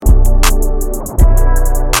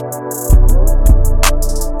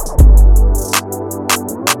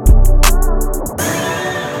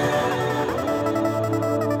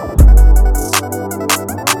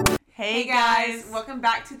welcome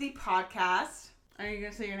back to the podcast. Are you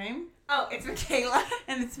going to say your name? Oh, it's Michaela.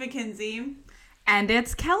 And it's Mackenzie. And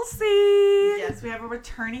it's Kelsey. Yes, we have a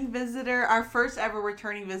returning visitor, our first ever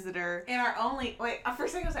returning visitor. And our only, first I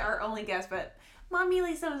was going to say our only guest, but Mommy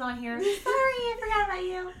Lisa was on here. Sorry, I forgot about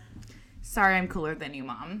you. Sorry, I'm cooler than you,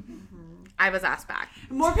 Mom. Mm-hmm. I was asked back.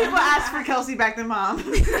 More people asked for Kelsey back than Mom.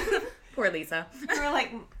 Poor Lisa. We're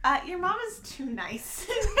like, your mom is too nice.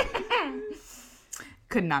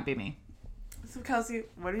 Could not be me. So, Kelsey,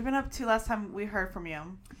 what have you been up to last time we heard from you?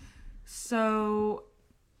 So,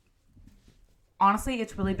 honestly,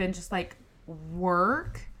 it's really been just, like,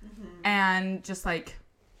 work and just, like,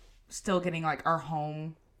 still getting, like, our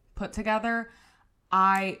home put together.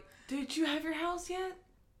 Did you have your house yet?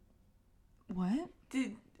 What?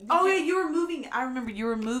 Yeah, you were moving. I remember you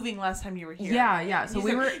were moving last time you were here. Yeah. So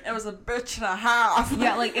it was a bitch and a half.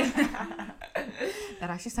 Yeah, like, that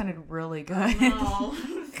actually sounded really good. Oh.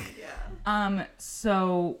 Yeah.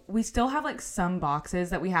 So we still have, like, some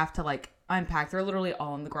boxes that we have to, like, unpack. They're literally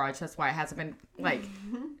all in the garage. That's why it hasn't been, like,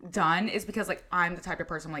 done. Is because, like, I'm the type of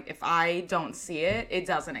person, like, if I don't see it, it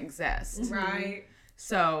doesn't exist. Right.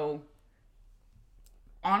 So,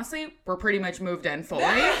 honestly, we're pretty much moved in fully.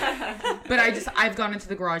 But I've gone into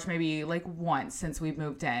the garage maybe, like, once since we've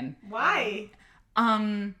moved in. Why?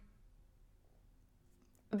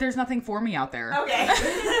 There's nothing for me out there. Okay.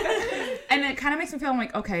 And it kind of makes me feel, I'm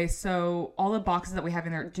like, okay, so all the boxes that we have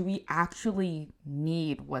in there, do we actually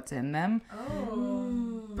need what's in them?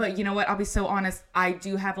 Oh. But you know what? I'll be so honest. I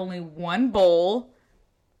do have only one bowl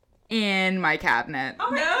in my cabinet. Oh,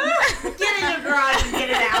 no. Get in your garage and get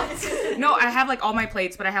it out. No, I have, like, all my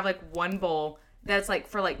plates, but I have, like, one bowl that's, like,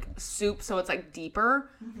 for, like, soup, so it's, like, deeper,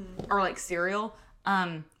 or, like, cereal.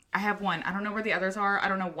 I have one. I don't know where the others are. I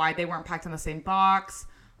don't know why they weren't packed in the same box.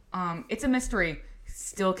 It's a mystery.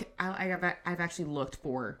 Still, I've actually looked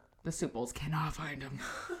for the soup bowls. Cannot find them.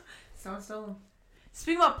 So.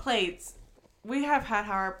 Speaking about plates, we have had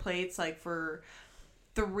our plates, like, for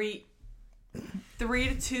 3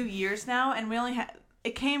 to 2 years now, and we only had,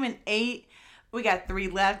 it came in 8. We got 3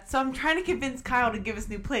 left, so I'm trying to convince Kyle to give us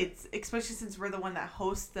new plates, especially since we're the one that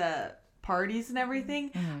hosts the parties and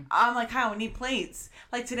everything. I'm like, Kyle, we need plates.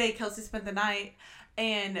 Like today, Kelsey spent the night,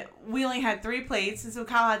 and we only had 3 plates, and so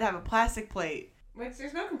Kyle had to have a plastic plate. Which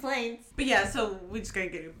there's no complaints. But yeah, so we just gotta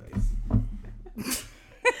get new plates.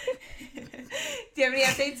 Do you have any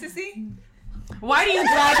updates, Sissy? Why do you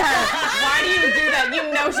drag her? Why do you do that?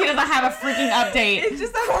 You know she doesn't have a freaking update. It's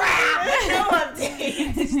just No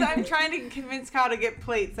updates. It's just I'm trying to convince Kyle to get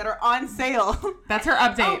plates that are on sale. That's her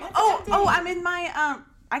update. I'm in my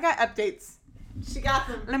I got updates. She got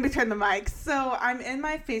them. Let me turn the mic. So I'm in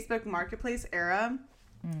my Facebook Marketplace era.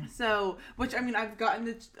 So, which, I mean, I've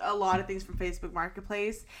gotten a lot of things from Facebook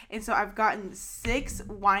Marketplace. And so I've gotten 6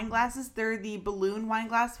 wine glasses. They're the balloon wine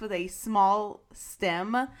glass with a small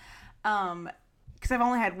stem. Because I've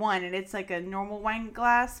only had one, and it's like a normal wine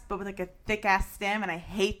glass, but with like a thick ass stem, and I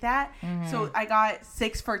hate that. So I got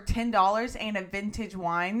 6 for $10 and a vintage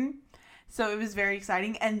wine. So it was very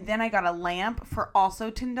exciting. And then I got a lamp for also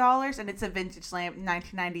 $10, and it's a vintage lamp,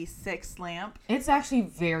 1996 lamp. It's actually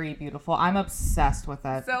very beautiful. I'm obsessed with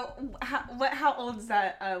it. So, how old is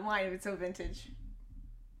that wine if it's so vintage?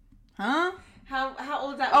 Huh? How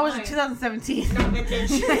old is that Oh, wine? it was 2017. Not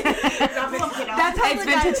vintage. Not vintage at all. That's how It's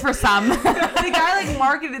vintage for some. The guy like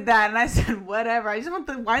marketed that, and I said, whatever. I just want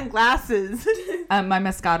the wine glasses. My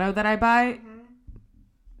Moscato that I buy,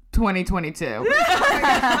 2022. Oh my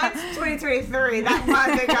God, mine's 2023. That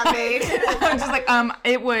wine that got made. I'm just like,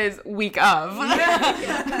 it was week of.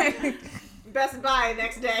 Best Buy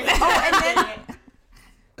next day. Oh,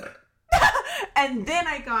 and then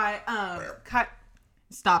I got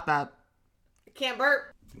Stop that. Can't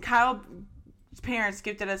burp. Kyle's parents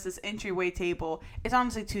gifted us this entryway table. It's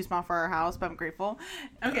honestly too small for our house, but I'm grateful.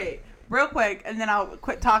 Okay, real quick, and then I'll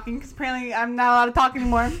quit talking because apparently I'm not allowed to talk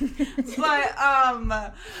anymore. But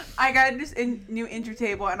I got this new entry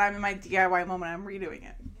table, and I'm in my DIY moment. I'm redoing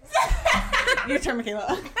it. Your turn,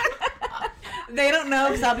 Michaela. They don't know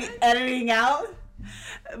because I'll be editing out,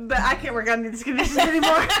 but I can't work on these conditions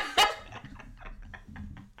anymore.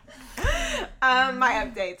 My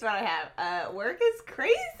updates, what I have. Work is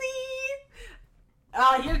crazy.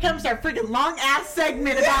 Here comes our freaking long ass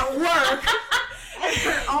segment about work.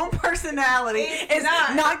 Her own personality is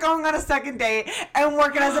not. not going on a second date and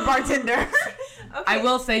working as a bartender. Okay. I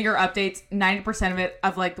will say your updates, 90% of it,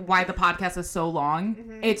 of like why the podcast is so long,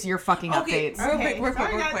 it's your fucking updates. Real quick. All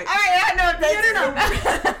right, I know updates. No.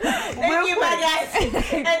 Thank you, my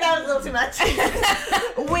guys. And that was a little too much.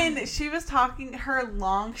 When she was talking her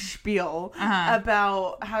long spiel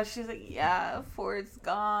about how she's like, yeah, Ford's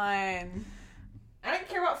gone. I didn't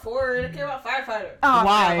care about Ford. I care about firefighter. Oh, I forgot about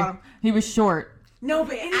Why? him. He was short. No,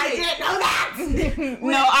 but anyway. I didn't know that.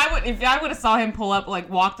 No, I would. If I would have saw him pull up, like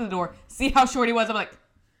walk to the door, see how short he was, I'm like,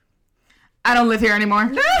 I don't live here anymore.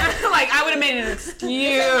 Like I would have made an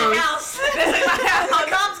excuse. My house. This is my house.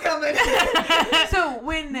 The cops coming. So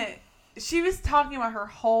when she was talking about her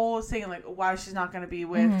whole saying like why she's not going to be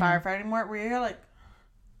with firefighter anymore, were you like,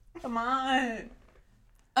 come on?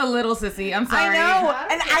 A little sissy. I'm sorry. I know,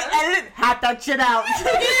 and I edited half that shit out.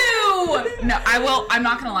 Ew! No, I will. I'm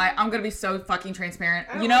not gonna lie. I'm gonna be so fucking transparent.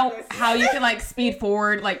 You know like this. how you can like speed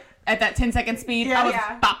forward like at that 10-second speed? Yeah. I was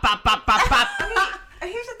Yeah. bop bop bop bop bop.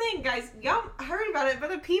 Here's the thing, guys. Y'all heard about it, but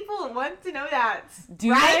the people want to know that.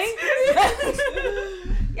 Do Right?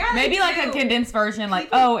 they? Yeah, Maybe they like do. a condensed version. Like,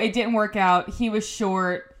 oh, it didn't work out. He was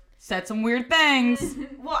short. Said some weird things.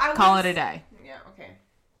 Well, I Call was- it a day. Yeah, okay.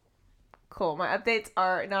 Cool. My updates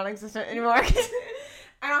are non-existent anymore.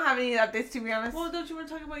 I don't have any updates, to be honest. Well, don't you want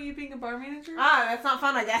to talk about you being a bar manager? That's not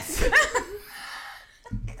fun, I guess.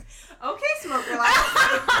 Okay, smoker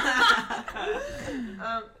life.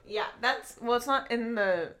 Yeah, it's not in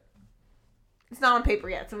the, it's not on paper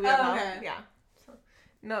yet, so we don't know. Okay. Yeah. So,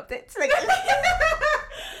 no updates.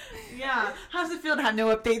 Yeah. How's it feel to have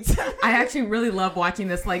no updates? I actually really love watching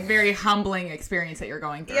this like very humbling experience that you're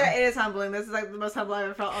going through. Yeah, it is humbling. This is like the most humbling I've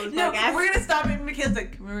ever felt on this No, podcast. we're gonna stop it. And McKenna's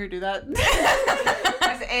like, can we redo that?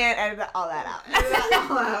 And edit all that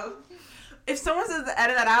out. If someone says to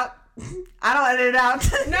edit that out, I don't edit it out.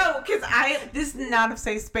 No, because This is not a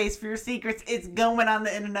safe space for your secrets. It's going on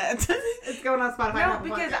the internet. it's going on Spotify. No, Apple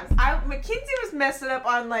because Podcasts. Mackenzie was messing up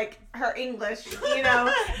on like her English,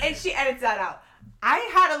 and she edits that out. I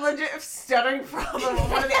had a legit stuttering problem on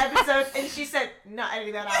one of the episodes, and she said, "Not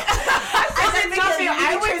editing that out." I said, because "Sophia, you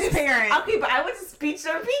I were went to transparent." Okay, but I went to speech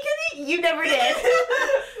therapy, Kenny. You never did.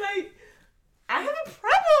 Like, I have a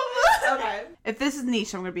problem. Okay. If this is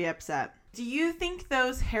niche, I'm gonna be upset. Do you think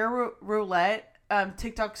those hair roulette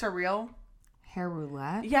TikToks are real? Hair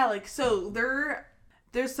roulette? Yeah, like so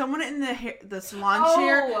there's someone in the salon Oh.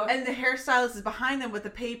 chair, and the hairstylist is behind them with the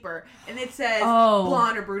paper, and it says Oh.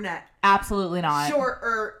 blonde or brunette, Absolutely not. short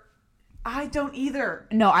or. I don't either.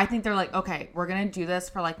 No, I think they're like, okay, we're gonna do this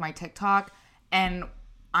for like my TikTok, and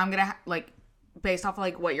I'm gonna like, based off of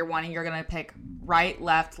like what you're wanting, you're gonna pick right,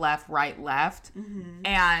 left, right, left,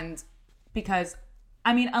 and because,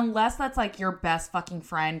 I mean, unless that's like your best fucking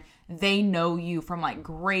friend, they know you from like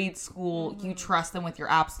grade school, you trust them with your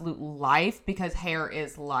absolute life because hair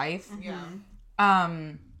is life. Yeah.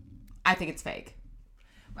 I think it's fake.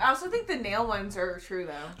 I also think the nail ones are true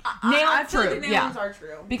though. Nail I feel true, like the nail yeah. ones are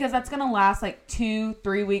true. Because that's gonna last like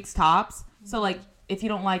 2-3 weeks tops. So like if you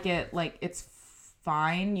don't like it, like it's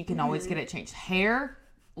fine. You can always get it changed. Hair,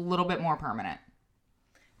 a little bit more permanent.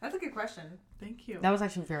 That's a good question. Thank you. That was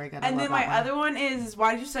actually very good. And then my other one is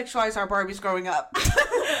why did you sexualize our Barbies growing up?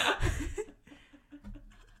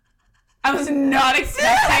 I was not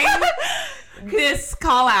expecting this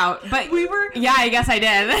call out, but yeah, I guess I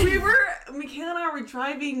did. Michaela and I were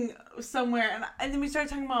driving somewhere, and then we started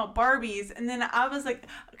talking about Barbies, and then I was like,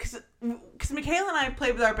 because Michaela and I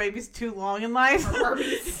played with our babies too long in life.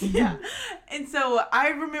 Barbies. Yeah. And so I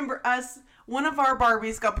remember one of our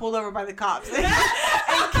Barbies got pulled over by the cops. And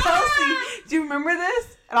Kelsey, do you remember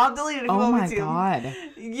this? And I'll delete it if you Oh want my me to. god.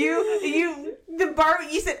 The Barbie,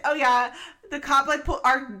 you said, oh yeah, the cop like pulled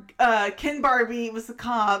our Ken Barbie was the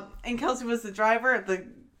cop and Kelsey was the driver.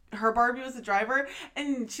 Her Barbie was the driver,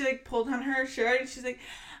 and she like pulled on her shirt and she's like,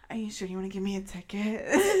 "Are you sure you want to give me a ticket?"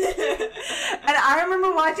 And I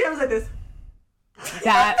remember watching. I was like this.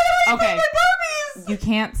 That okay. My Barbies. You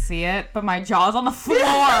can't see it, but my jaw's on the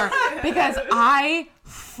floor because I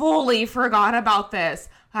fully forgot about this.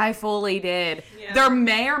 I fully did. Yeah. There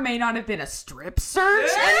may or may not have been a strip search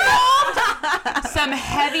involved. Some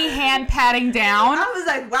heavy hand patting down. I was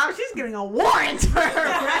like, wow, she's getting a warrant for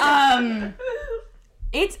her.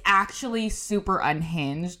 It's actually super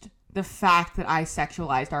unhinged, the fact that I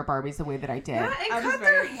sexualized our Barbies the way that I did. And cut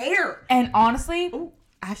their hair. And honestly,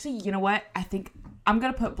 actually, you know what? I think I'm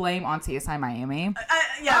going to put blame on CSI Miami.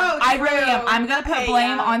 Yeah. I really am. I'm going to put Okay,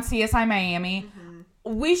 blame yeah. on CSI Miami.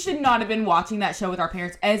 We should not have been watching that show with our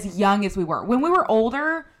parents as young as we were. When we were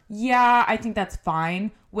older, yeah, I think that's fine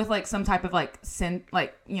with like some type of like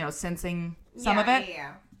sensing some of it.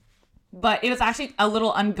 Yeah. But it was actually a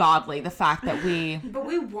little ungodly, the fact that we But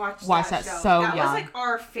we watched that show. so that young. was like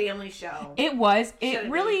our family show. It was. It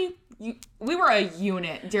Should've really. We were a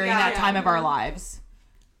unit during Yeah, that yeah. time of our lives.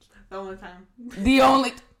 The only time. The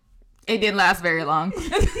only. It didn't last very long.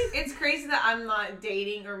 It's crazy that I'm not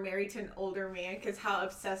dating or married to an older man because how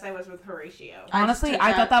obsessed I was with Horatio. Honestly,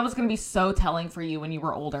 I thought that was going to be so telling for you when you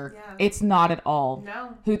were older. Yeah. It's not at all.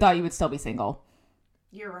 No. Who thought you would still be single?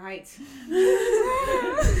 You're right.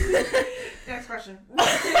 Next question.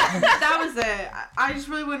 That was it. I just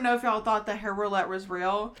really want to know if y'all thought the hair roulette was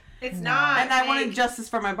real. It's not. And I wanted fake. justice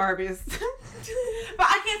for my Barbies. But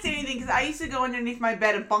I can't say anything because I used to go underneath my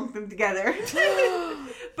bed and bunk them together.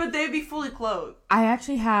 But they'd be fully clothed. I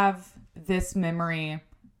actually have this memory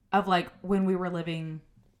of like when we were living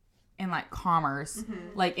in like Commerce,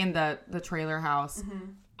 like in the trailer house.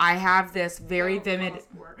 I have this very vivid.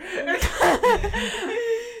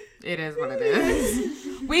 It is what it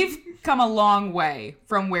is. We've come a long way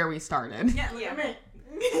from where we started. Yeah.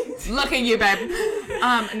 Look at you, babe.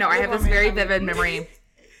 No, I have this very vivid memory.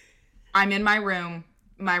 I'm in my room.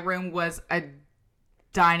 My room was a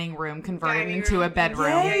dining room converted into a bedroom.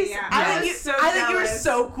 Yeah. I think you were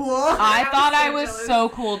so cool. I thought I was jealous. so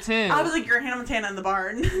cool too. I was like your Hannah Montana in the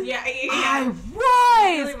barn. Yeah. I You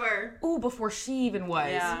was. really were. Ooh, before she even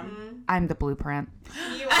was. Yeah. I'm the blueprint.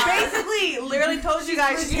 You are. Basically, literally told you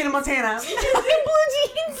guys she's Hannah Montana. Blue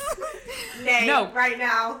jeans. Nay, No. right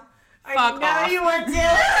now. Fuck I know off. you were too.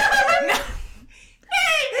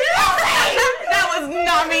 That was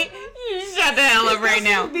not me. You shut the hell up right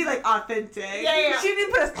now. She'd be like authentic. Yeah. She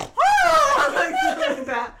didn't put us like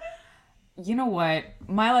that. You know what?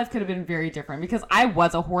 My life could have been very different because I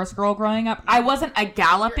was a horse girl growing up. I wasn't a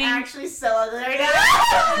galloping. You're actually so ugly right now.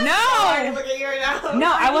 I No. look at you right now.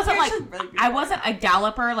 No, I wasn't like actually really good. I wasn't a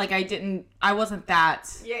galloper. Like I wasn't that.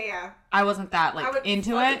 Yeah. I wasn't that I like would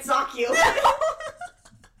into fucking it. sock you.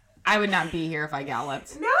 I would not be here if I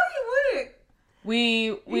galloped. No, you wouldn't.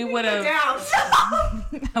 We would Put have.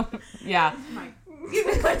 down. Yeah. You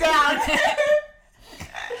can put down.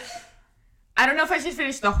 I don't know if I should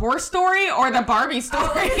finish the horse story or the Barbie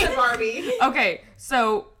story. The Barbie. Okay,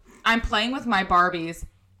 so I'm playing with my Barbies,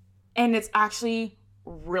 and it's actually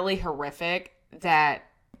really horrific that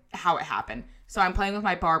how it happened. So I'm playing with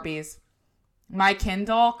my Barbies. My Ken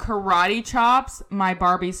doll karate chops my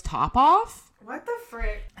Barbie's top off. What the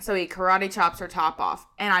frick? So he karate chops her top off,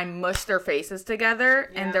 and I mush their faces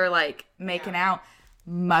together, and they're like making out.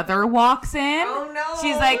 Mother walks in. Oh no.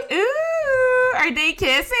 She's like, ooh, are they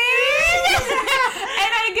kissing? And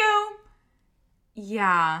I go,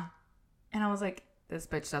 yeah. And I was like, this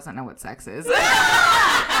bitch doesn't know what sex is.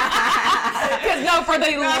 Because no, for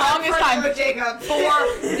the longest time, Jacob.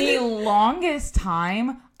 for the longest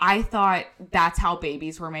time, I thought that's how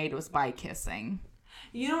babies were made, was by kissing.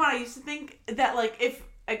 You know what I used to think? That like if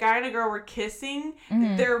a guy and a girl were kissing,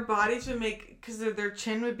 their bodies would make, because their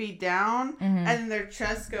chin would be down and then their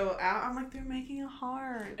chests go out. I'm like, they're making a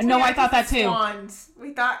heart. No, I thought that too. Swans.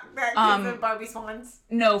 We thought that because of Barbie swans.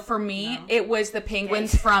 No, for me, it was the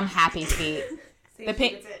penguins from Happy Feet. See, The she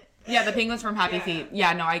pink, gets it. yeah, the penguins from Happy Feet.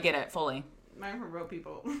 Yeah, no, I get it fully. Mine from real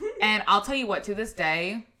people. And I'll tell you what, to this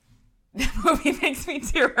day, that movie makes me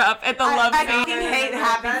tear up at the love I scene. fucking hate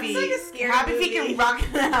Happy That's Feet. like a scary Happy Feet movie. can rock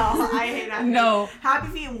it out. I hate Happy Feet. No. Happy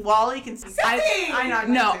Feet and Wally can. I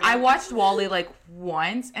know. No, I watched Wall-E like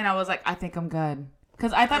once, and I was like, I think I'm good.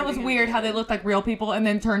 Because I thought it was weird how they looked like real people and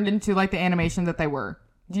then turned into like the animation that they were.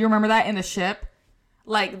 Do you remember that in the ship?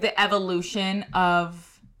 Like the evolution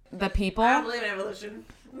of the people? I don't believe in evolution.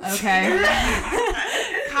 Okay.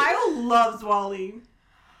 Kyle loves Wally,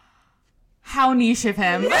 How niche of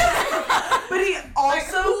him. but he Like,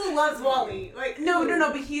 also who loves Wally? Like, no.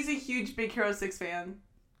 But he's a huge Big Hero 6 fan.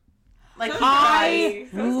 Like I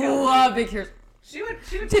love Big Hero. She would.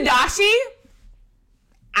 Tadashi?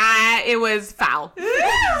 It was foul.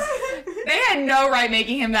 They had no right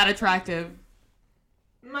making him that attractive.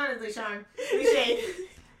 Mine is Lishan. Lishan.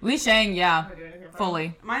 Li Shang, yeah. I do anything for him.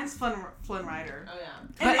 Fully. Mine's Flynn Rider. Oh yeah.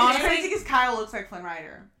 But And honestly- crazy because Kyle looks like Flynn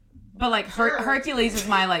Rider. But like Sure. Hercules is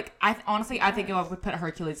my like I think I would put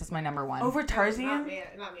Hercules as my number one. Over Not Tarzan? me.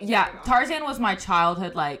 Not me. Yeah, Not me. Tarzan was my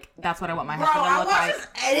childhood like that's what I want my Bro, husband to I look watched like. this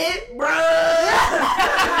edit, bro.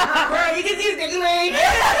 Bro, you can see his dick leg.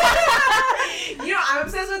 You know, I'm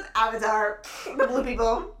obsessed with Avatar, the blue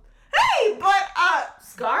people. Hey, but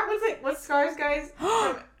Scar, what's Scar's guys?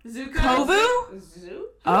 Zuko? Kovu? Zoo?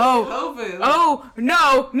 Oh. Kovu. Oh,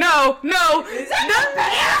 no. Is that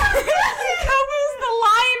Kovu's the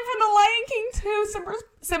lion from the Lion King too.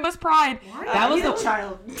 Simba's Pride. What? That was the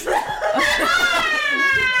child.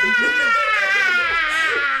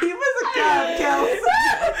 He was a cub, Kels.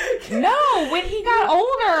 No, when he got older.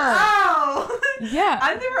 Oh.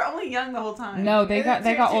 Yeah. They were only young the whole time. No, they got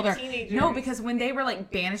turned to older. teenagers. No, because when they were like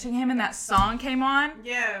banishing him and that song came on.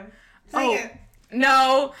 Yeah. Sing Oh. it.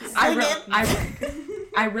 No, Sing it.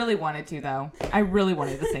 I really wanted to, though. I really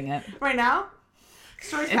wanted to sing it. Right now?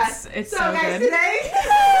 Stories past. It's so guys, good. today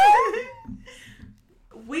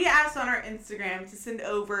We asked on our Instagram to send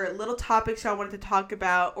over little topics y'all wanted to talk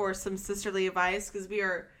about or some sisterly advice because we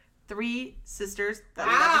are 3 sisters.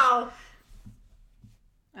 wow.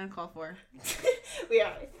 Uncalled for. We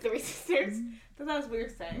are 3 sisters. That was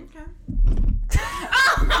weird saying. Okay.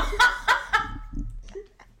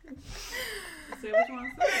 Say what you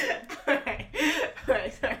want to say.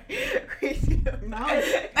 Alright, sorry. Redo. No.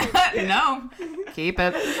 No. Keep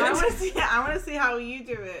it. I want to see how you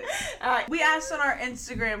do it. We asked on our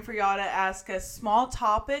Instagram for y'all to ask us small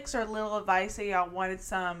topics or little advice that y'all wanted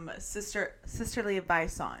some sisterly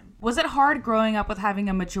advice on. Was it hard growing up with having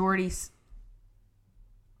a majority...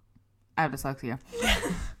 I have dyslexia.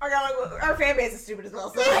 Our fan base is stupid as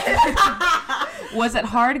well. So. Was it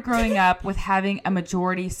hard growing up with having a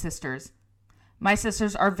majority sisters? My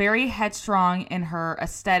sisters are very headstrong in her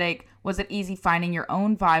aesthetic. Was it easy finding your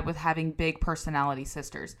own vibe with having big personality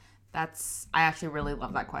sisters? I actually really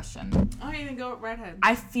love that question. Oh, you can go right ahead.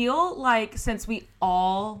 I feel like since we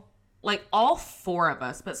all 4 of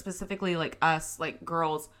us, but specifically like us, like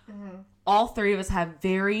girls, all 3 of us have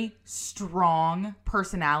very strong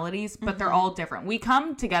personalities, but they're all different. We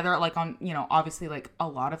come together like on, obviously like a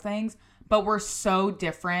lot of things, but we're so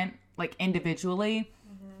different like individually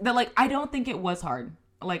that like I don't think it was hard.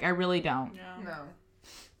 Like I really don't. Yeah. No.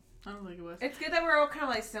 I don't think it was. It's good that we're all kind of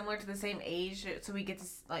like similar to the same age, so we get to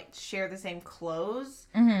like share the same clothes.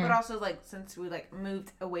 But also like since we like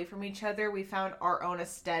moved away from each other, we found our own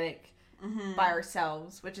aesthetic by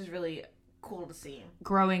ourselves, which is really cool to see.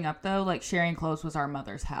 Growing up though, like sharing clothes was our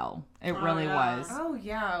mother's hell. It really was. Oh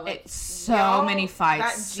yeah, like It's so many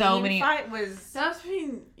fights, That so jean many. fight was. That's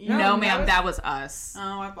between No, ma'am, that was us.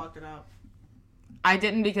 Oh, I blocked it out. I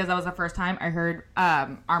didn't because that was the first time I heard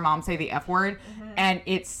our mom say the F word, and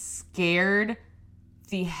it scared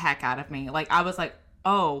the heck out of me. Like, I was like,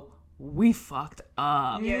 oh, we fucked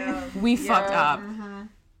up. Yeah. We fucked up.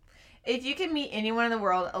 If you could meet anyone in the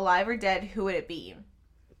world, alive or dead, who would it be?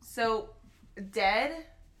 So, dead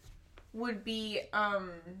would be,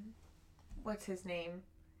 what's his name?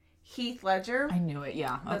 Heath Ledger. I knew it,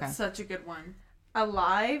 yeah. Okay. That's such a good one.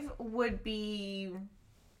 Alive would be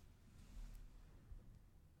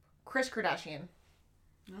Kris Kardashian.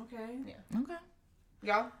 Okay. Yeah. Okay.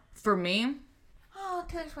 Y'all? For me, Oh,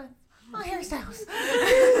 Taylor Swift. Oh, Harry Styles.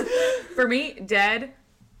 dead,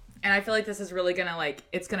 and I feel like this is really gonna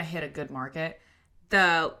it's gonna hit a good market.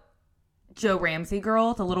 The Joe Ramsey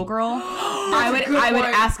girl, the little girl, I would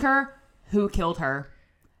ask her who killed her,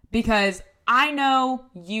 because I know,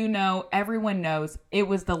 everyone knows it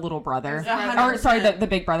was the little brother, 100%. or sorry, the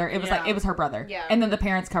big brother. It was it was her brother, Yeah. and then the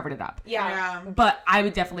parents covered it up. Yeah. But I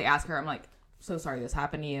would definitely ask her. I'm like, so sorry this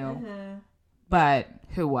happened to you, but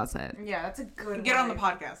who was it? Yeah, that's a good Get one. on the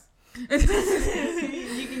podcast.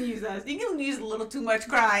 You can use us. You can use a little too much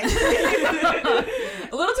crime. A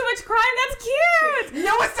little too much crime. That's cute.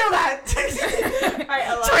 No, it's still that. All right,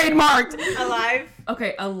 alive. Trademarked. Alive.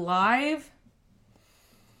 Okay, alive.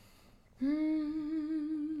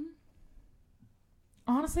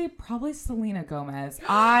 Honestly, probably Selena Gomez.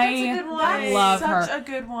 I good one. love Such her. a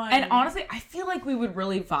good one. And honestly, I feel like we would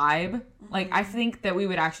really vibe. Like, I think that we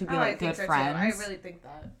would actually be like good friends. I really think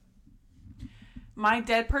that. my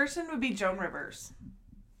dead person would be Joan Rivers.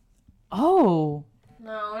 Oh,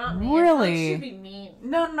 No, not me. Really? I feel like she'd be mean.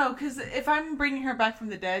 No, because if I'm bringing her back from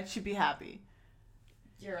the dead, she'd be happy.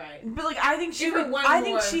 You're right. But like, I think she Give her would. one I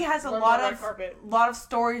think more- she has a one lot more red of carpet.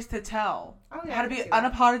 stories to tell. Oh, yeah, How I to can be see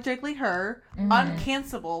that. unapologetically her,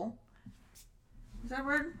 uncancelable. Is that a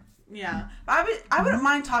word? Yeah. But I wouldn't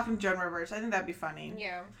mind talking to Joan Rivers. I think that'd be funny.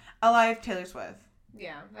 Yeah. Alive, Taylor Swift.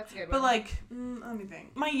 Yeah, that's a good one. But like, let me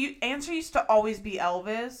think. My answer used to always be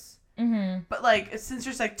Elvis. mm-hmm. But like, since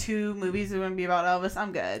there's like 2 movies that are gonna be about Elvis,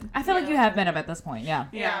 I'm good. I feel like you have been up at this point. Yeah.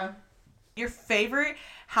 yeah. Your favorite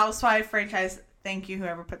Housewife franchise? Thank you,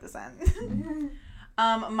 whoever put this in.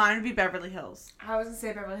 Mine would be Beverly Hills. I was gonna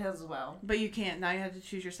say Beverly Hills as well. But you can't. Now you have to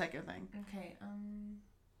choose your second thing. Okay.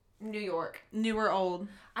 New York. New or old?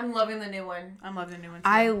 I'm loving the new one. I'm loving the new one too.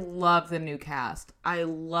 I love the new cast. I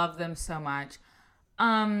love them so much.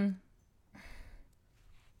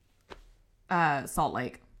 Salt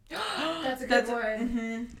Lake. That's a good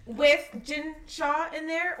one. With Jin Shaw in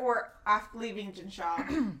there, or after leaving Jin Shaw?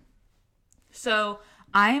 So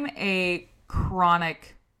I'm a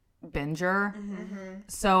chronic binger.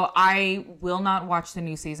 So I will not watch the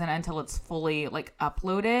new season until it's fully like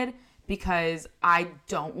uploaded, because I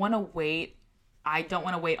don't want to wait. I don't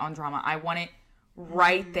want to wait on drama. I want it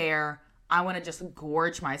right there. I want to just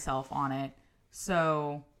gorge myself on it.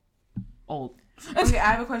 So old. Okay,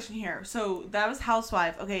 I have a question here. So that was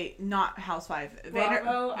Housewife. Okay, not Housewife.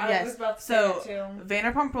 Bravo. I was about to say that too.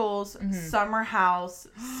 Vanderpump Rules, Summer House,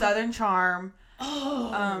 Southern Charm.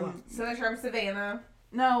 Southern Charm, Savannah.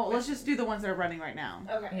 No, let's just do the ones that are running right now.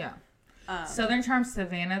 Okay. Yeah. Southern Charm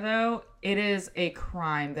Savannah, though, it is a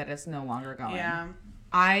crime that is no longer going. Yeah.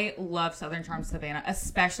 I love Southern Charm Savannah,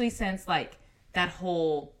 especially since, like, that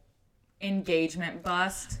whole engagement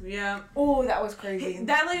bust. Yeah. Oh, that was crazy.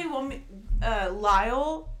 That lady,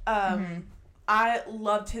 Lyle, I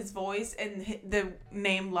loved his voice and the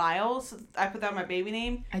name Lyle, so I put that on my baby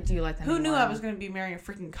name. I do like that. Who knew I was going to be marrying a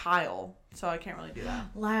freaking Kyle? So I can't really do that.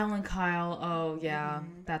 Lyle and Kyle. Oh, yeah.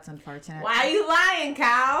 That's unfortunate. Why are you lying,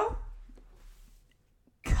 Cal?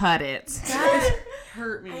 Cut it. That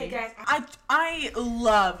hurt me. Hey, guys. I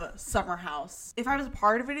love Summer House. If I was a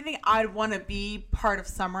part of anything, I'd want to be part of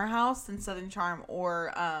Summer House than Southern Charm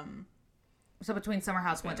or So between Summer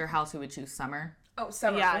House, Winter House, who would choose Summer? Oh,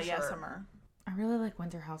 Summer. yeah, for yeah, sure. Summer. I really like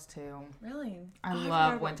Winter House, too. Really? I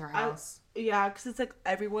love Winter House. Yeah, because it's like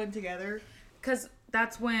everyone together. Because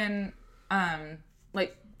that's when,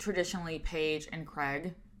 like, traditionally Paige and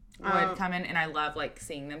Craig would come in, and I love, like,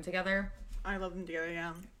 seeing them together. I love them together,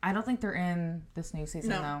 yeah. I don't think they're in this new season,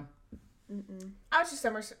 No. though. I was just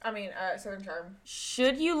Southern Charm.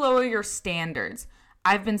 Should you lower your standards?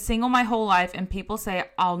 I've been single my whole life, and people say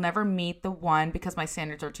I'll never meet the one because my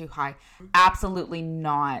standards are too high. Absolutely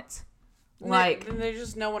not. Like, there's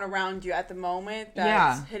just no one around you at the moment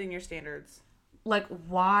that's hitting your standards. Like,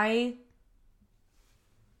 why?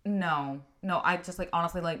 No, I just, like,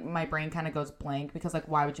 honestly, like, my brain kind of goes blank because, like,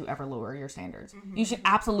 why would you ever lower your standards? You should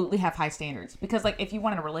absolutely have high standards because, like, if you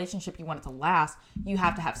want a relationship, you want it to last, you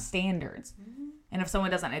have to have standards. And if someone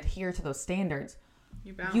doesn't adhere to those standards,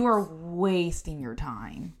 you are wasting your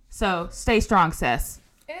time. So stay strong, sis.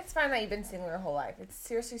 And it's fine that you've been single your whole life. It's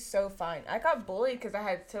seriously so fine. I got bullied because I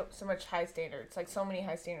had so much high standards, like so many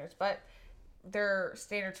high standards, but they're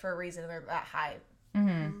standards for a reason. They're that high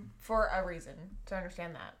for a reason. To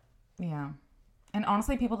understand that. Yeah. And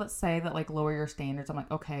honestly, people that say that, like, lower your standards, I'm like,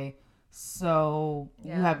 okay, so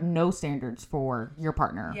you have no standards for your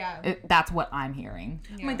partner. Yeah. That's what I'm hearing.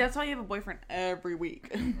 I'm like, that's why you have a boyfriend every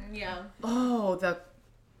week. Yeah. Oh,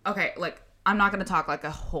 okay, like, I'm not going to talk, like, a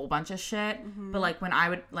whole bunch of shit, but, like, when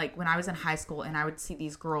I was in high school and I would see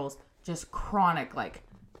these girls just chronically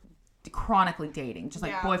dating, just,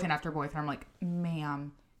 like, boyfriend after boyfriend, I'm like,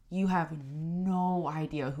 ma'am, you have no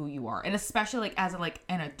idea who you are. And especially, like, as, like,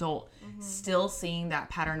 an adult, still seeing that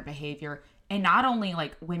pattern of behavior, and not only,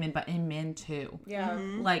 like, women, but in men, too. Yeah.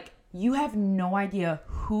 Like, you have no idea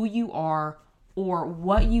who you are or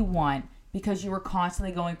what you want because you were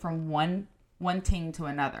constantly going from one thing to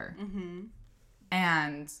another.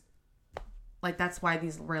 And, like, that's why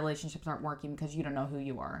these relationships aren't working, because you don't know who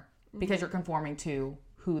you are, because you're conforming to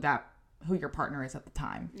who your partner is at the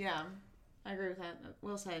time. Yeah. I agree with that.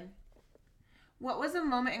 Well said. What was a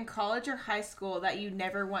moment in college or high school that you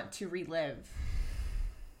never want to relive?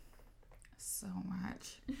 So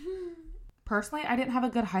much. Personally, I didn't have a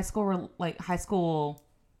good high school. I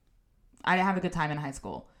didn't have a good time in high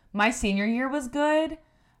school. My senior year was good,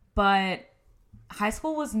 but high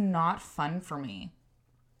school was not fun for me.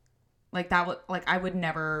 Like, that was, like, I would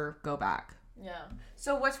never go back. Yeah.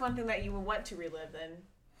 So what's one thing that you would want to relive then?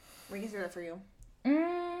 We can consider that for you.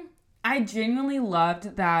 I genuinely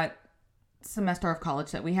loved that semester of college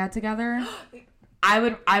that we had together. I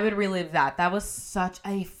would relive that. That was such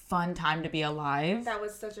a fun time to be alive. That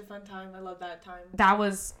was such a fun time. I love that time. That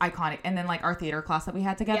was iconic. And then, like, our theater class that we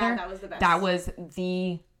had together. Yeah, that was the best. That was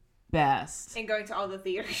the best. And going to all the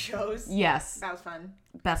theater shows. Yes. That was fun.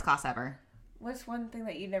 Best class ever. What's one thing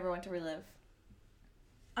that you never want to relive?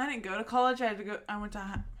 I didn't go to college. I went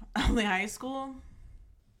to only high school.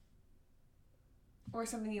 Or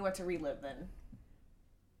something you want to relive then?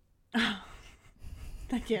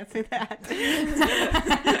 I can't say that.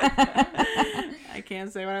 I can't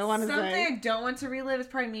say what I want to say. Something I don't want to relive is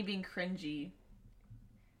probably me being cringy.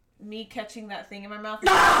 Me catching that thing in my mouth.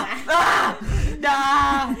 Nah!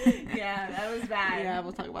 Yeah, that was bad. Yeah,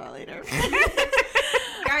 we'll talk about it later.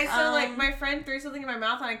 Guys, so like my friend threw something in my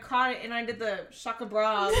mouth and I caught it and I did the Shaka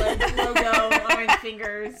Bra like logo on my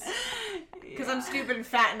fingers. Because I'm stupid and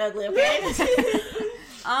fat and ugly, okay?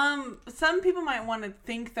 Some people might want to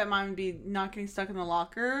think that mine would be not getting stuck in the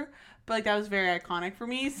locker, but like that was very iconic for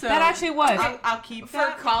me. So that actually was. I'll keep For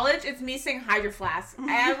that. college, it's me saying Hydro Flask.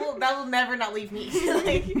 That will never not leave me.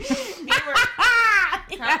 Like,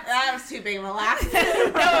 that was too big of a laugh. No,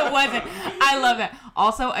 it wasn't. I love that.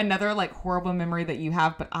 Also, another like horrible memory that you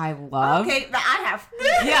have, but I love. Okay, that I have.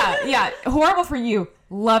 Yeah. Horrible for you.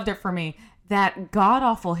 Loved it for me. that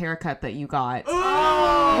god-awful haircut that you got.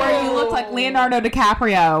 Oh. Where you look like Leonardo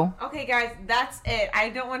DiCaprio. Okay, guys, that's it. I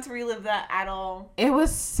don't want to relive that at all. It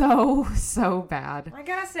was so bad. I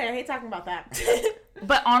gotta say, I hate talking about that.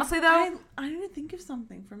 But honestly, though... I need to think of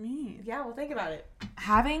something for me. Yeah, well, think about it.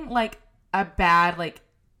 Having, like, a bad, like,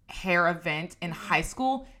 hair event in high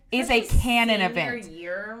school is a canon event.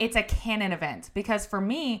 Year. It's a canon event. Because for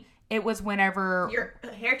me... It was whenever... Your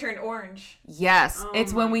hair turned orange. Yes. Oh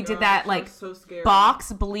it's when we did that, like, so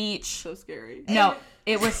box bleach. So scary. No,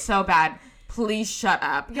 it was so bad. Please shut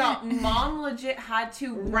up. Y'all, Mom legit had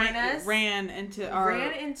to ran into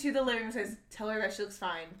the living room and says, tell her that she looks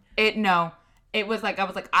fine. No. It was like,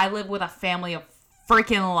 I live with a family of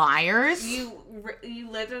freaking liars. You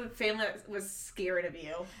lived with a family that was scared of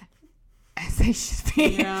you. As they should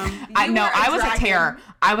be. Yeah. I was a terror.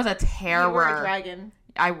 I was a terror. You were a dragon.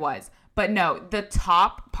 I was. But no, the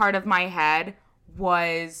top part of my head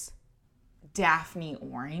was Daphne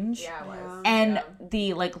orange. Yeah, it was. And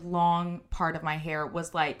the, like, long part of my hair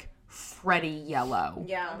was, like, Freddy yellow.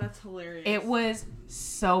 Yeah. That's hilarious. It was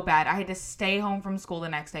so bad. I had to stay home from school the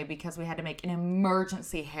next day because we had to make an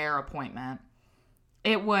emergency hair appointment.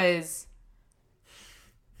 It was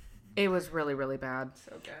really, really bad.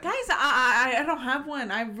 So good. Guys, I don't have one.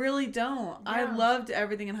 I really don't. Yeah. I loved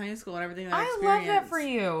everything in high school and everything that I I experienced. love that for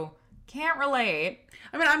you. Can't relate.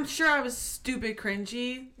 I mean, I'm sure I was stupid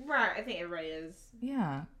cringy. Right, I think everybody is.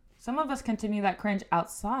 Yeah. Some of us continue that cringe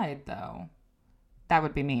outside, though. That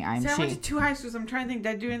would be me. I'm See, I went she. to 2 high schools. I'm trying to think. Did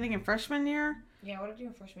I do anything in freshman year? Yeah, what did I do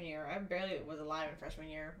in freshman year? I barely was alive in freshman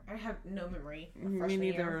year. I have no memory of Me freshman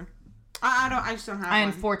neither. year. I just don't have I one.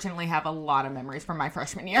 unfortunately have a lot of memories from my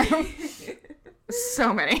freshman year.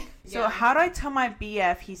 So many. So how do I tell my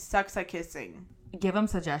BF he sucks at kissing? Give them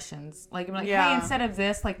suggestions. Like, I'm like, Yeah. hey, instead of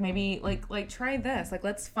this, like, maybe, like try this. Like,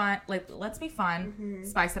 let's be fun,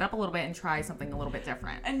 spice it up a little bit, and try something a little bit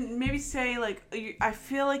different. And maybe say, like, I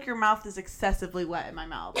feel like your mouth is excessively wet in my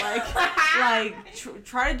mouth. Like,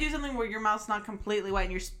 try to do something where your mouth's not completely wet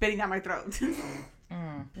and you're spitting down my throat.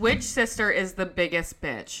 Which sister is the biggest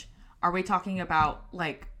bitch? Are we talking about,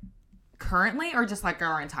 like, currently or just, like,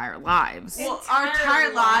 our entire lives? Well, our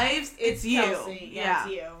entire lives, it's you. Kelsey. Yeah.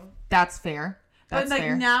 It's you. That's fair. But, That's like,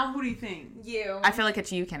 fair. now, who do you think? You. I feel like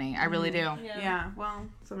it's you, Kenny. I really do. Yeah, well,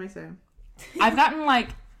 somebody say. I've gotten, like,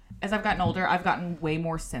 as I've gotten older, I've gotten way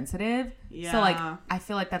more sensitive. Yeah. So, like, I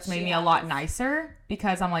feel like that's made me a lot nicer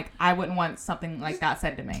because I'm like, I wouldn't want something like that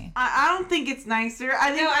said to me. I don't think it's nicer.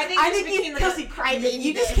 I think became, like, Kelsey, a crybaby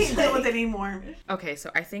you just bitch. can't deal with it anymore. Okay,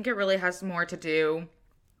 so I think it really has more to do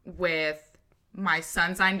with my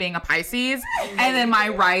sun sign being a Pisces and then my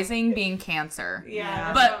rising being Cancer.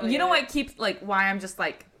 Yeah. But you know what keeps, like, why I'm just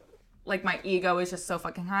like my ego is just so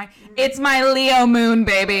fucking high? It's my Leo moon,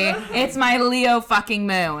 baby. It's my Leo fucking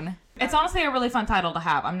moon. It's honestly a really fun title to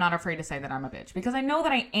have. I'm not afraid to say that I'm a bitch because I know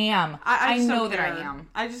that I am. I just know don't that I care. am.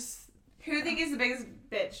 Who do you think is the biggest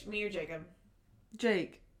bitch? Me or Jacob?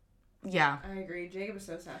 Jake. Yeah. I agree. Jacob is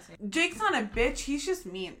so sassy. Jake's not a bitch. He's just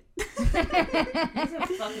mean. He's a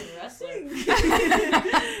fucking wrestler.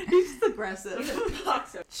 He's just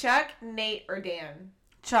aggressive. Chuck, Nate, or Dan?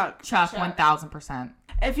 Chuck. 1000%.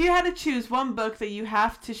 If you had to choose one book that you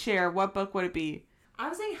have to share, what book would it be? I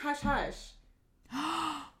was saying Hush Hush.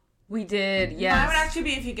 We did, yes. Mine would actually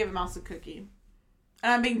be If You Give a Mouse a Cookie.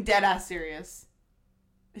 And I'm being dead ass serious.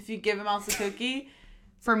 If You Give a Mouse a Cookie.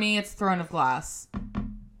 For me, it's Throne of Glass.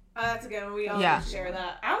 Oh, that's a good one. We all share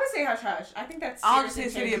that. I would say Hush Hush. I think that's. I'll just say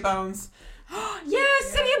City of Bones. Yes,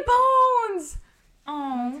 City of Bones!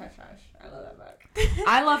 Oh. Hush Hush. I love that book.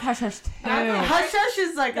 I love Hush Hush too. Hush Hush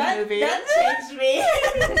is like a movie. That changed me.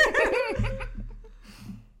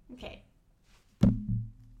 Okay.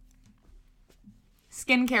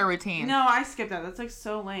 Skincare routine. No, I skipped that. That's like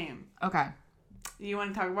so lame. Okay. You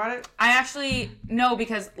want to talk about it? I actually no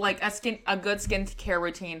because like a good skincare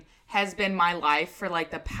routine has been my life for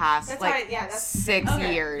like the past that's 6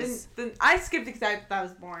 years. Then I skipped it because I thought that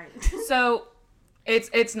was boring. So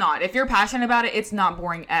it's not. If you're passionate about it, it's not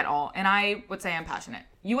boring at all. And I would say I'm passionate.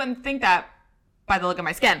 You wouldn't think that by the look of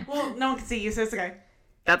my skin. Well, no one can see you, so it's okay.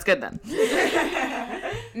 That's good then.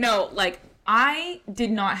 No, like I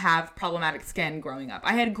did not have problematic skin growing up.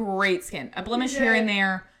 I had great skin. A blemish here and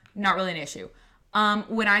there, not really an issue.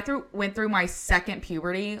 When I went through my second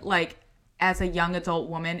puberty, like as a young adult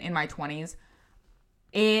woman in my 20s,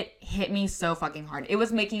 it hit me so fucking hard. It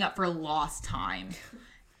was making up for lost time.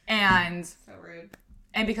 And So rude.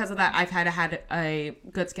 And because of that, I've had a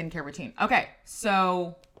good skincare routine. Okay,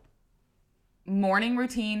 so morning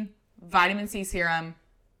routine, vitamin C serum,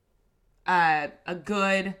 a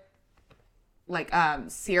good like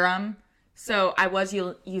serum So I was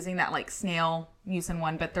using that like snail mucin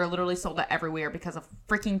one, but they're literally sold out everywhere because of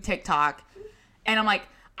freaking TikTok. And I'm like,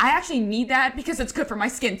 I actually need that because it's good for my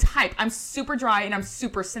skin type. I'm super dry and I'm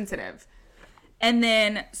super sensitive. And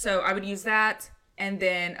then, so I would use that and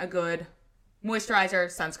then a good moisturizer,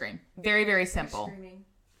 sunscreen. Very, very simple.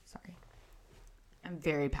 Sorry. I'm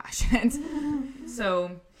very passionate. So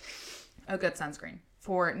a good sunscreen.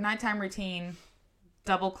 For nighttime routine,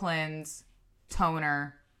 double cleanse,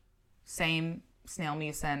 toner, same snail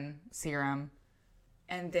mucin serum.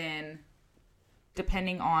 And then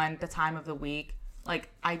depending on the time of the week, like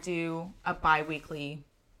I do a bi-weekly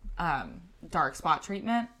dark spot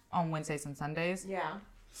treatment on Wednesdays and Sundays. Yeah.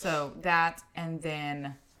 So that and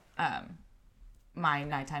then my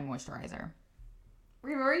nighttime moisturizer.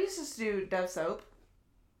 Remember you used to do Dove soap?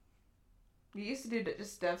 You used to do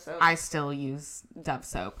just Dove soap. I still use Dove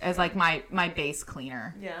soap as like my base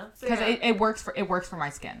cleaner. Yeah. Because it works for my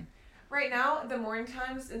skin. Right now, the morning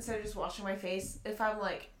times, instead of just washing my face, if I'm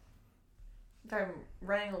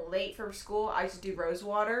running late for school, I just do rose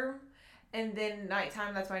water. And then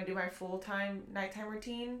nighttime, that's when I do my full-time nighttime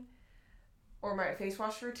routine. Or my face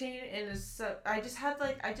wash routine. And I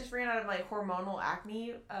just ran out of my hormonal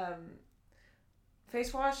acne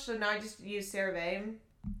face wash. So now I just use CeraVe,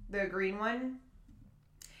 the green one.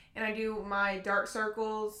 And I do my dark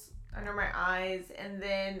circles under my eyes, and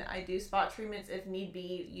then I do spot treatments if need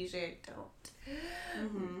be. Usually I don't.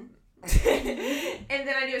 Mm-hmm. And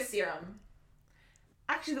then I do a serum.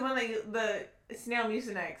 Actually, the one the snail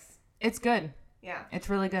mucinex. It's good. Yeah. It's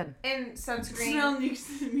really good. And sunscreen. Snail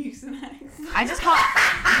mucinex. I just call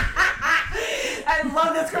I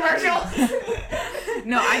love this commercial.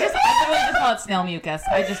 No, I literally just call it snail mucus.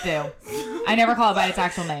 I just do. I never call it by its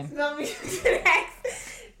actual name. Snail mucinex.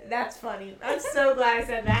 That's funny. I'm so glad I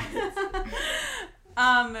said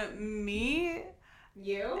that. Me?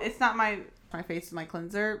 You? It's not my face is my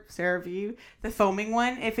cleanser, CeraVe, the foaming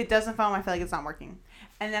one. If it doesn't foam, I feel like it's not working.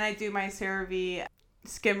 And then I do my CeraVe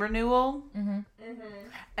skin renewal. Mm-hmm. Mm-hmm.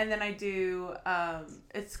 And then I do,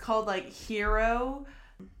 it's called like Hero.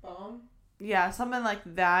 Balm? Yeah, something like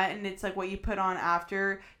that. And it's like what you put on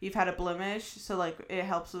after you've had a blemish. So like it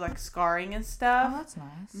helps with like scarring and stuff. Oh, that's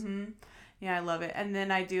nice. Mm-hmm. Yeah, I love it. And then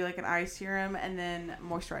I do like an eye serum and then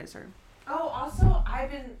moisturizer. Oh, also I've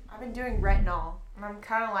been doing retinol, and I'm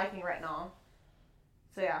kind of liking retinol.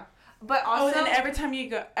 So yeah, but also and then every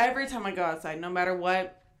time I go outside, no matter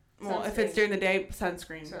what, well, if it's during the day,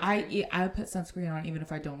 sunscreen. I put sunscreen on even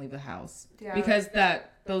if I don't leave the house. Yeah. Because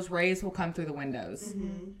those rays will come through the windows.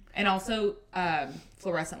 Mm-hmm. And also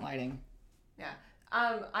fluorescent lighting. Yeah.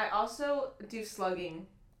 I also do slugging.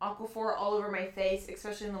 Aquaphor all over my face,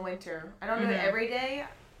 especially in the winter. I don't do it every day,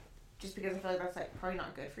 just because I feel like that's like probably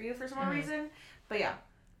not good for you for some reason. But yeah,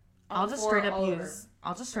 I'll just straight up use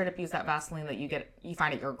that Vaseline that you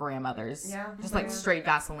find at your grandmother's. Yeah, just like straight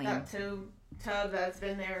Vaseline. That tub that's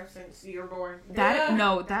been there since you were born.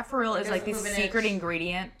 That for real is like the move an secret inch.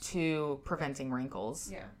 ingredient to preventing wrinkles.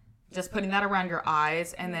 Yeah. Just putting that around your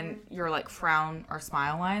eyes and then your like frown or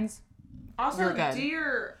smile lines. Also, You're good. do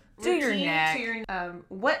your neck.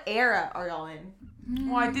 What era are y'all in?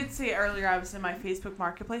 Well, I did say earlier I was in my Facebook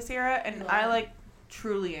Marketplace era, and I like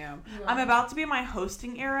truly am. You I'm are. about to be in my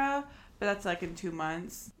hosting era, but that's like in 2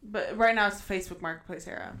 months. But right now it's the Facebook Marketplace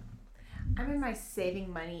era. I'm in my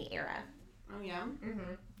saving money era. Oh yeah?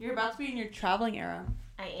 Mm-hmm. You're about to be in your traveling era.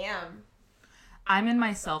 I am. I'm in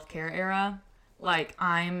my self-care era. Like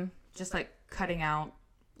I'm just like cutting out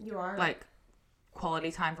You are. like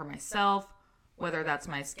quality time for myself, whether that's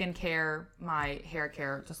my skincare, my hair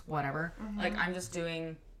care, just whatever. Like I'm just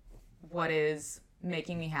doing what is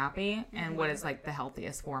making me happy and what is like the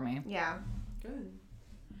healthiest for me. Yeah. Good.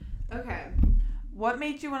 Okay. What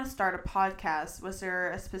made you want to start a podcast? Was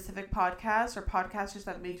there a specific podcast or podcasters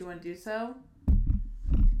that made you want to do so?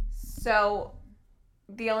 So,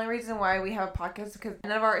 the only reason why we have a podcast is because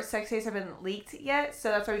none of our sex tapes have been leaked yet, so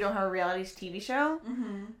that's why we don't have a reality TV show.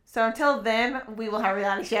 Mm-hmm. So until then, we will have a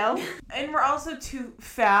reality show. And we're also too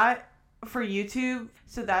fat for YouTube,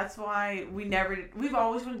 so that's why we've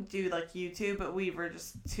always wanted to do like YouTube, but we were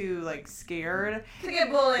just too like scared. To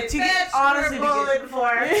get bullied. To get- Bitch, honestly, we were to bullied get-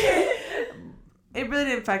 before. It really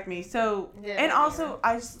didn't affect me. So, Yeah, and me also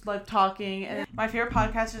I just love talking, and my favorite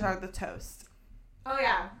podcasters are The Toast. Oh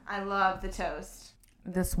yeah, I love the toast.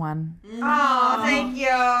 This one. Oh, thank you.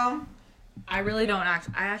 I really don't I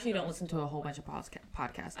actually don't listen to a whole bunch of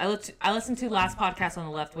podcasts. I listen to last podcast on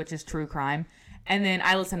the left, which is true crime, and then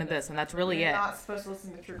I listen to this, and that's really You're it. not supposed to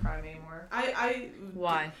listen to true crime anymore.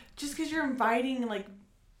 Why? Just because you're inviting like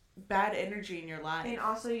bad energy in your life. And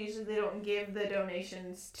also, usually they don't give the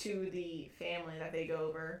donations to the family that they go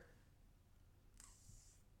over.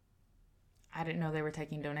 I didn't know they were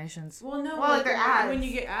taking donations. Well, no. Well, like their ads. When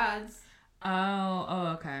you get ads.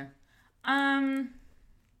 Oh, okay.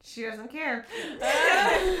 She doesn't care.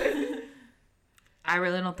 I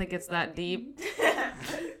really don't think it's that deep.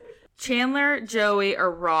 Chandler, Joey,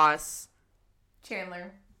 or Ross?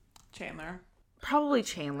 Chandler. Probably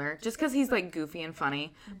Chandler, just because he's like goofy and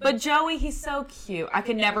funny. But Joey, he's so cute. I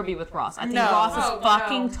could never be with Ross. I think Ross is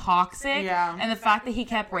fucking toxic. Yeah. And the fact that he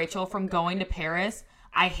kept Rachel from going to Paris,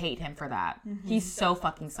 I hate him for that. He's so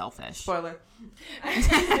fucking selfish. Spoiler.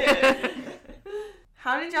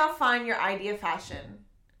 How did y'all find your idea of fashion?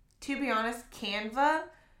 To be honest, Canva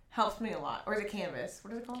helps me a lot. Or is it Canvas?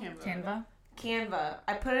 What is it called? Canva.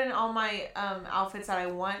 I put in all my outfits that I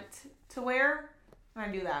want to wear, and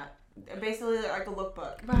I do that. Basically, like a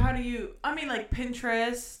lookbook. But how do you? I mean, like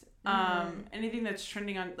Pinterest, anything that's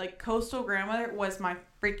trending on, like Coastal Grandmother was my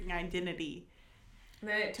freaking identity. And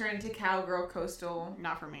then it turned into Cowgirl Coastal.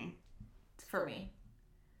 Not for me. For me.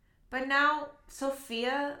 But now,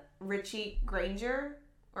 Sophia Richie Granger,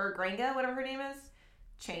 or Granga, whatever her name is,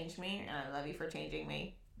 changed me, and I love you for changing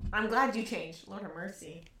me. I'm glad you changed. Lord have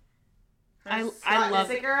mercy. I love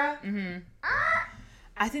it. Era.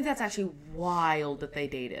 I think that's actually wild that they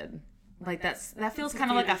dated. Like that feels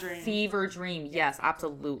kind of like a fever dream. Yes,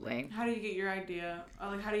 absolutely. How do you get your idea?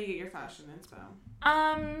 Like, how do you get your fashion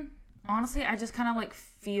inspo? Honestly, I just kind of like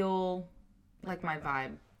feel like my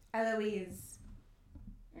vibe. Eloise.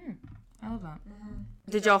 I love that.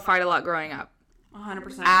 Did y'all fight a lot growing up?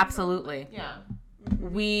 100%. Absolutely. Yeah.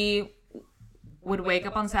 We would wake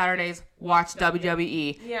up on Saturdays, watch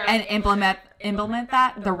WWE, Yeah. and implement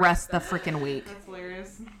that the rest of the freaking week. That's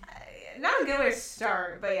hilarious. Not a good way to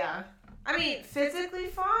start, but yeah. I mean, physically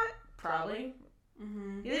fought? Probably.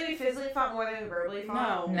 Mm-hmm. You think we physically fought more than we verbally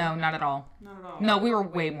fought? No, not at all. Not at all. No, we were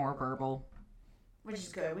way more verbal. Which is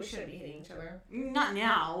good. We shouldn't be hitting each other. Not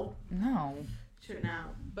now. No. Shouldn't now.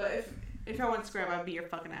 But if I want to scrap, I'd beat your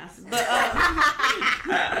fucking ass. But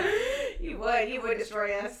You would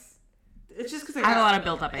destroy us. it's just because I have a lot of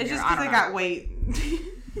built up anger. It's just because I got weight.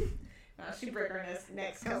 She break her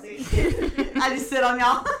neck, Kelsey. I just sit on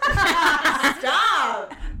y'all.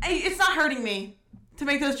 Stop! Hey, it's not hurting me to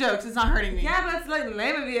make those jokes. It's not hurting me. Yeah, but it's like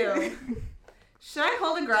lame of you. Should I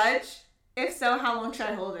hold a grudge? If so, how long should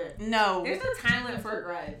I hold it? No. There's no time limit for a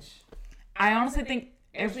grudge. I honestly think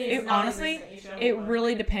it it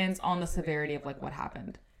really depends on the severity of like what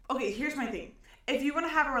happened. Okay, here's my thing. If you want to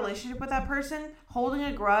have a relationship with that person, holding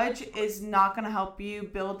a grudge is not going to help you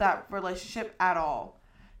build that relationship at all.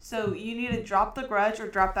 So you need to drop the grudge or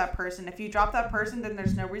drop that person. If you drop that person, then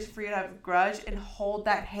there's no reason for you to have a grudge and hold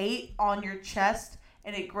that hate on your chest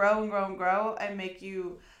and it grow and grow and grow and make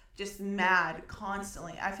you just mad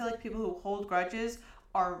constantly. I feel like people who hold grudges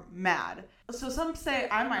are mad. So some say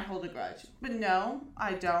I might hold a grudge, but no,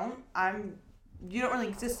 I don't. You don't really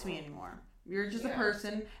exist to me anymore. You're just a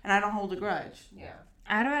person, and I don't hold a grudge. Yeah.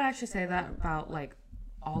 I would actually say that about like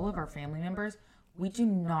all of our family members. We do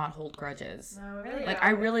not hold grudges. No, really.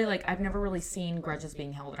 Like I've never really seen grudges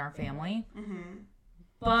being held in our family. Mm-hmm.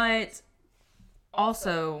 But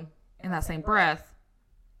also, in that same breath,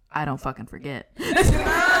 I don't fucking forget. Yeah,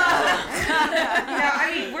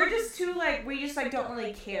 I mean, we're just too, like, we just, like, don't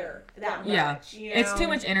really care that much. Yeah. You know? It's too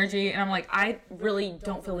much energy, and I'm like, I really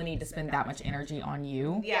don't feel the need to spend that much energy on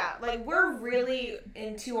you. Yeah, like, we're really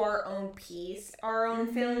into our own peace, our own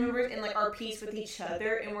family members, and, like, our peace with each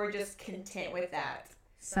other, and we're just content with that.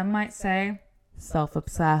 Some might say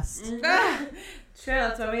self-obsessed. Sure,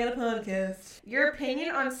 that's why we had a podcast. Your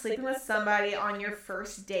opinion on sleeping with somebody on your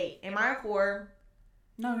first date. Am I a whore?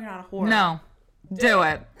 No, you're not a whore. No. Do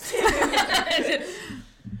it.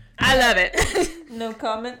 I love it. No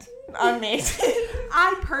comment on me.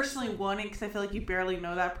 I personally wouldn't because I feel like you barely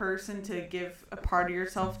know that person to give a part of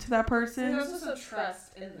yourself to that person. There's also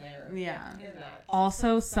trust in there. Yeah. In that.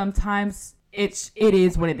 Also, sometimes it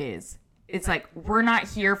is what it is. It's like, we're not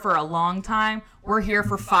here for a long time. We're here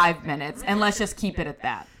for 5 minutes, and let's just keep it at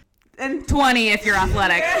that. And 20 if you're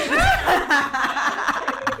athletic.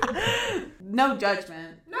 no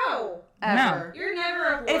judgment. No. Ever. You're never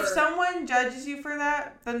a whore. If someone judges you for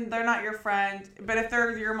that, then they're not your friend. But if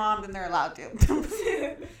they're your mom, then they're allowed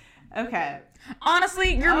to. Okay.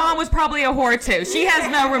 Honestly, your mom was probably a whore too. She has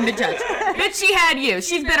no room to judge. But she had you.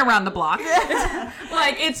 She's been around the block.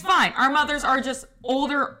 Like, it's fine. Our mothers are just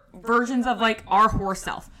older versions of, like, our whore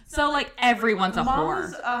self. So, like, everyone's a Mom whore.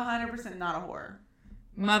 was 100% not a whore.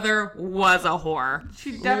 Mother was a whore.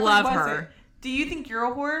 She definitely Love wasn't. her. Do you think you're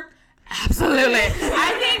a whore? Absolutely. I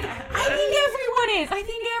think everyone is. I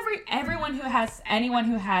think anyone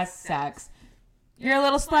who has sex, you're a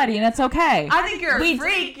little slutty and it's okay. I think you're a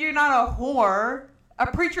freak. You're not a whore.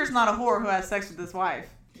 A preacher's not a whore who has sex with his wife.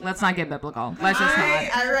 Let's not get biblical. Let's just not.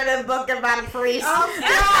 I read a book about a priest. No.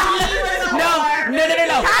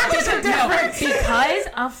 Because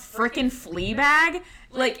of freaking Fleabag,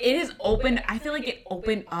 like it has opened. I feel like it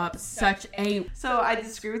opened up such a. So I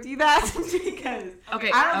disagree with you that because Okay,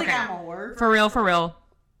 I don't think I'm a whore. For real.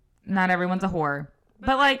 Not everyone's a whore,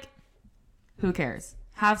 but like, who cares?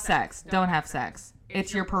 Have sex. Don't have sex.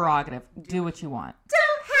 It's your prerogative. Do what you want.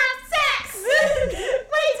 Don't have sex.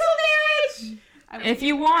 Wait till marriage. If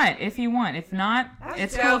you want. If not,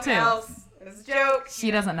 it's cool too. It's a joke.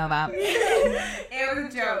 She doesn't know that. It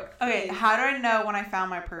was a joke. Okay, how do I know when I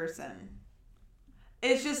found my person?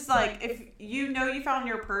 It's just like, if you know you found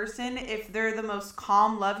your person, if they're the most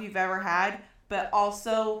calm love you've ever had, but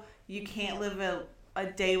also you can't live a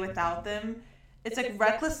day without them. It's like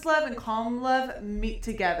reckless love and calm love meet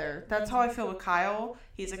together. That's how I feel with Kyle.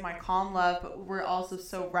 He's like my calm love, but we're also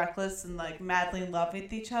so reckless and like madly in love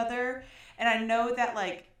with each other. And I know that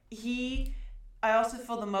like I also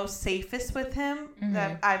feel the most safest with him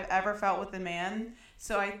that I've ever felt with a man.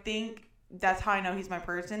 So I think that's how I know he's my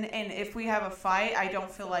person. And if we have a fight, I don't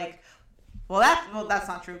feel like, well, that's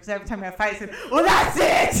not true, because every time we have fights, well, that's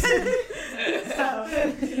it. So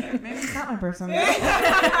maybe it's not my person.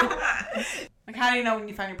 Like, how do you know when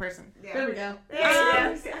you find your person? Yeah. There we go.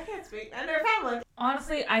 Yeah. See, I can't speak. I never found one.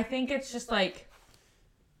 Honestly, I think it's just like,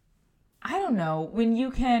 I don't know, when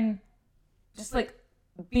you can just like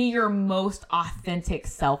be your most authentic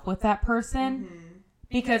self with that person.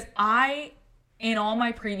 Because in all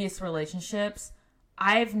my previous relationships,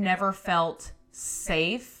 I've never felt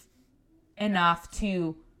safe enough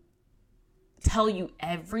to tell you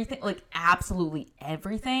everything, like absolutely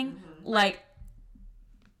everything. Like,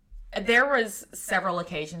 there was several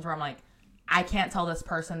occasions where I'm like, I can't tell this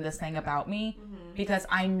person this thing about me because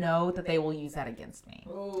I know that they will use that against me.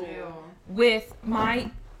 With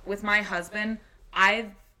my husband,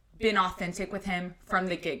 I've been authentic with him from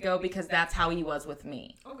the get-go because that's how he was with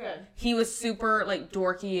me. Okay. He was super like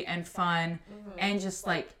dorky and fun and just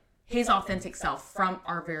like his authentic self from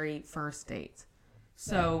our very first date.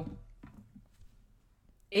 So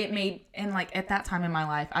it made, and like at that time in my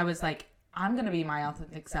life, I was like, I'm going to be my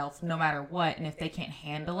authentic self no matter what. And if they can't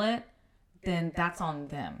handle it, then that's on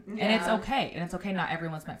them. Yeah. And it's okay. And it's okay. Not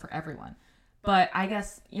everyone's meant for everyone. But I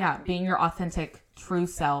guess, yeah, being your authentic, true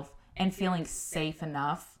self and feeling safe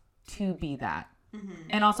enough to be that.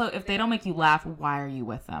 And also, if they don't make you laugh, why are you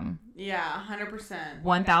with them? Yeah, 100%.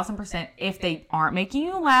 1000%. If they aren't making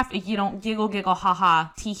you laugh, if you don't giggle, haha,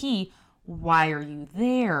 tee-hee, why are you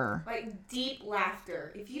there? Like deep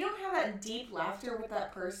laughter. If you don't have that deep laughter with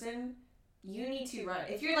that person, you need to run.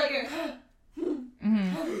 If you're like,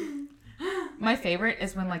 my favorite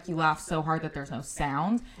is when like you laugh so hard that there's no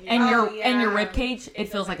sound, and your rib cage, it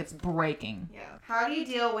feels like it's breaking. Yeah. How do you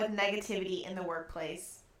deal with negativity in the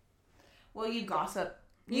workplace? Well, you gossip.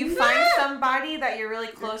 You find somebody that you're really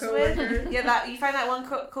close with. Yeah, that you find that one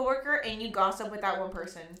coworker and you gossip with that one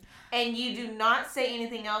person, and you do not say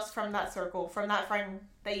anything else from that circle, from that friend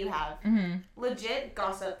that you have. Legit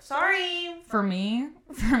gossip. Sorry. For me,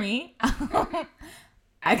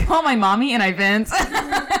 I call my mommy and I vent,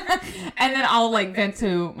 and then I'll like vent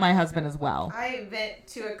to my husband as well. I vent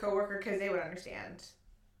to a coworker because they would understand.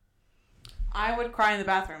 I would cry in the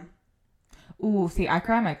bathroom. Ooh, see, I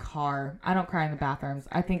cry in my car. I don't cry in the bathrooms.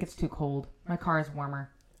 I think it's too cold. My car is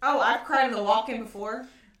warmer. Oh, I've cried in the walk-in before.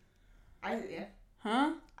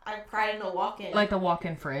 Huh? I've cried in the walk-in. Like the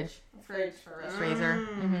walk-in fridge. Fridge for us. Freezer.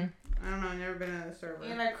 I don't know. I've never been in a server.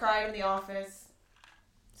 And I cried in the office.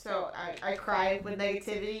 So I cry with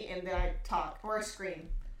negativity and then I talk. Or I scream.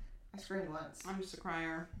 I screamed once. I'm just a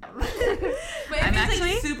crier. But if I'm it's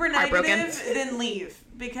actually like super negative, then leave.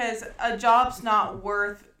 Because a job's not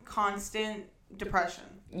worth constant depression.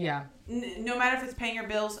 Yeah. No matter if it's paying your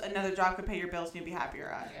bills, another job could pay your bills and you'll be happier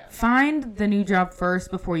at it. Find the new job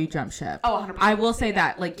first before you jump ship. Oh, 100%. I will say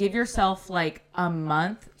that. Like, give yourself like a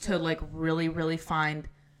month to like really, really find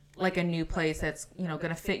like a new place that's, you know,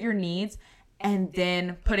 going to fit your needs, and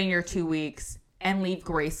then put in your 2 weeks and leave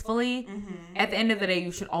gracefully. At the end of the day,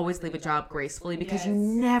 you should always leave a job gracefully because you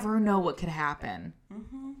never know what could happen.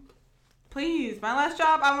 Please. My last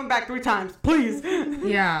job, I went back 3 times. Please.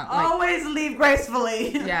 Yeah. Like, Always leave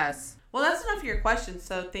gracefully. yes. Well, that's enough for your questions.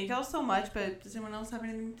 So thank y'all so much. But does anyone else have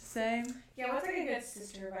anything to say? Yeah, what's like a good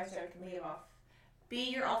sister advice I can leave off? Be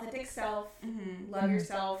your authentic self. Love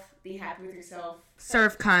yourself. Be happy with yourself.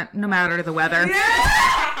 Serve cunt no matter the weather. All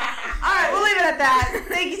right, we'll leave it at that.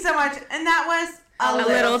 Thank you so much. And that was A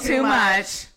little too much.